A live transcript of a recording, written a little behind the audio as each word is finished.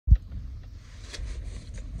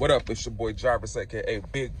What up? It's your boy Jarvis, aka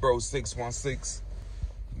Big Bro 616.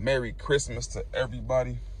 Merry Christmas to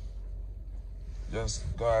everybody. Yes,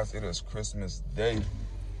 guys, it is Christmas Day.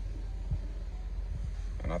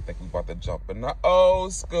 And I think we about to jump in the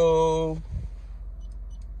old school.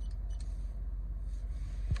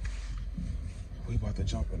 We about to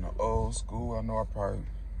jump in the old school. I know I probably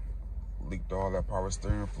leaked all that power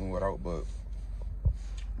steering fluid out, but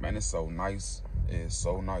man, it's so nice. It's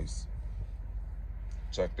so nice.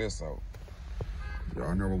 Check this out.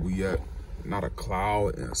 Y'all know where we at. Not a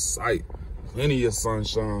cloud in sight. Plenty of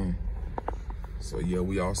sunshine. So yeah,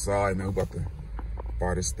 we outside, man. We about to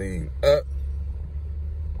fire this thing up.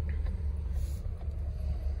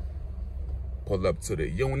 Pull up to the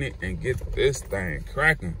unit and get this thing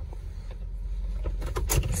cracking.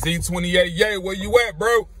 C28, yay, where you at,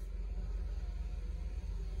 bro?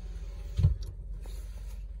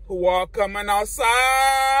 Who all coming outside?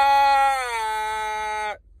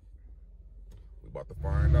 We about to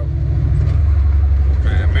find out.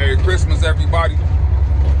 Man, Merry Christmas, everybody.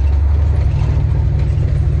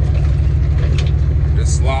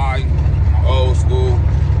 This slide, old school.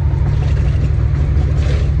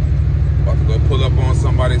 About to go pull up on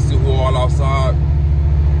somebody, see who all outside.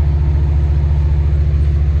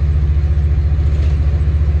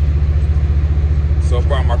 So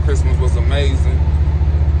far, my Christmas was amazing.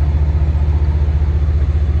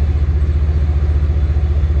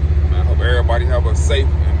 I hope everybody have a safe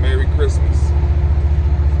and Merry Christmas.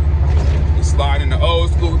 We slide in the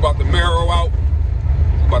old school. We about to Camaro out.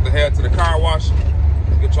 We about to head to the car wash.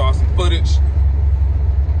 Get y'all some footage.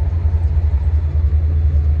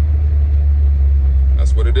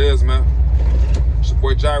 That's what it is, man. It's your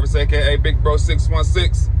boy Jarvis, aka Big Bro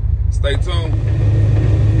 616. Stay tuned.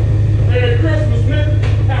 Merry Christmas,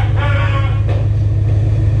 nigga.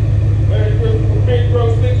 Merry Christmas, Big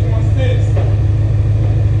Bro 616.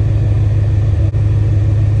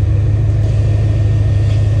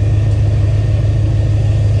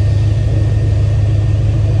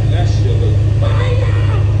 That shit look fire.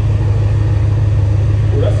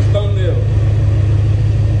 Oh, that's a thumbnail.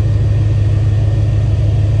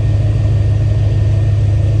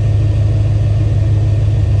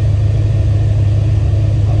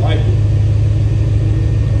 I like it.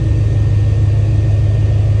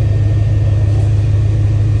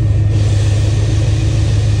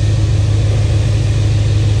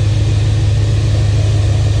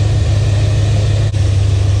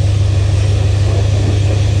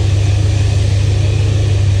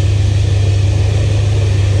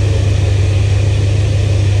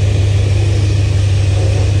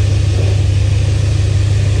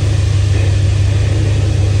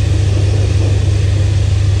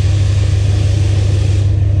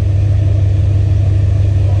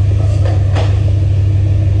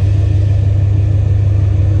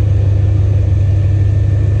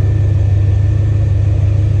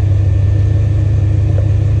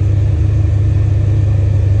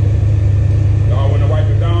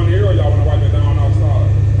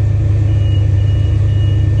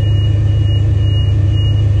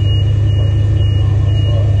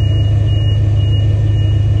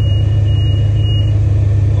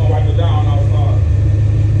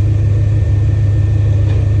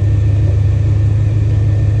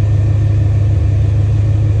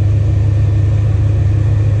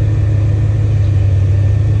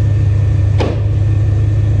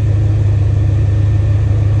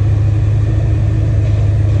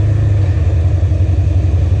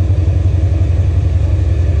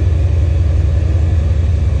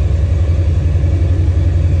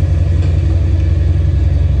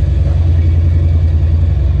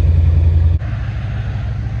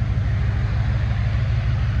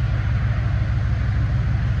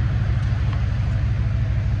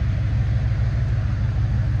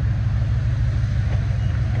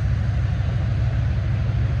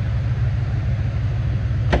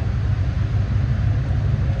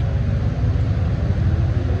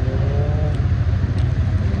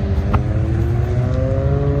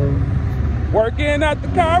 Working at the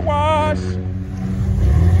car wash.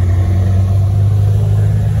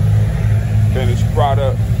 Finished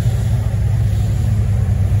product.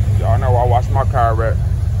 Y'all know I wash my car at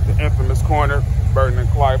the infamous corner, Burton and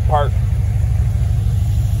Clyde Park.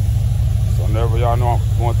 So whenever y'all know I'm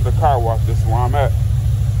going to the car wash, this is where I'm at.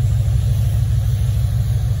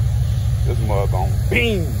 This mug on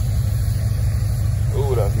beam.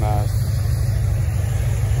 Ooh, that's nice.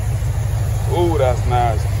 Ooh, that's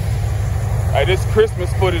nice. Hey, this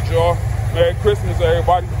Christmas footage, y'all. Merry Christmas,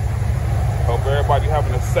 everybody. Hope everybody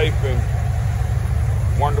having a safe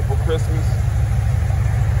and wonderful Christmas.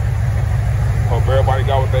 Hope everybody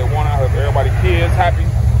got what they want. I hope everybody kids happy.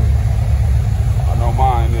 know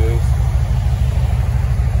mine is.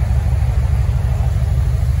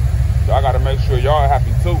 Y'all gotta make sure y'all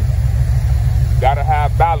happy too. Gotta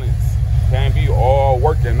have balance. Can't be all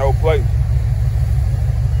work and no play. You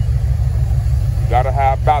gotta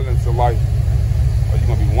have balance in life, or you're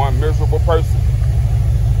gonna be one miserable person.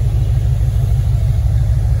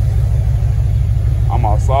 I'm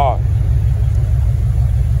outside.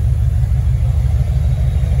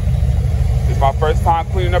 It's my first time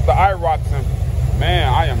cleaning up the Irocs, and man,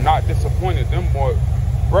 I am not disappointed. Them boys,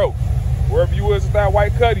 bro, wherever you was with that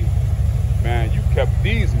white cutty, man, you kept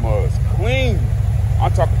these muds clean.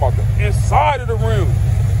 I'm talking about the inside of the rim.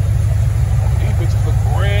 These bitches look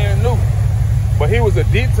brand new. But he was a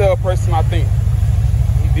detail person, I think.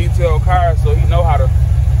 He detailed cars, so he know how to.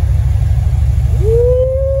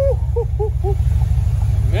 Woo!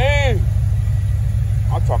 Man,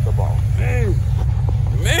 I'm talking about, man,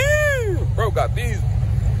 bro got these,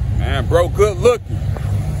 man, bro, good looking.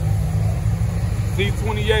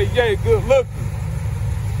 C28, yay, good looking.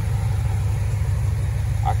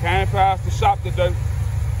 I came past the shop today.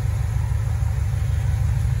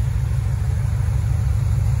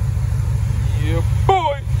 Yeah,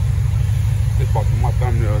 boy. This about to be my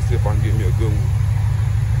thumbnail and see if I can get me a good one.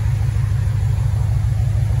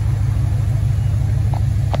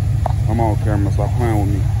 Come on, camera, stop playing with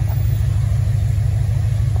me.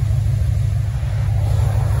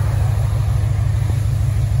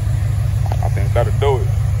 I think that'll do it.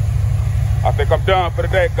 I think I'm done for the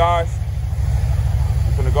day, guys.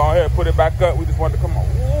 I'm gonna go ahead and put it back up. We just wanted to come on.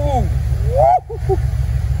 Ooh. Woo.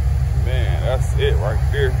 Man, that's it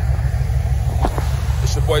right there.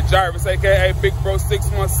 It's your boy Jarvis, aka Big Bro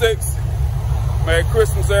 616. Merry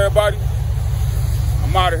Christmas, everybody.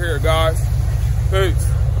 I'm out of here, guys.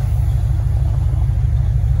 Peace.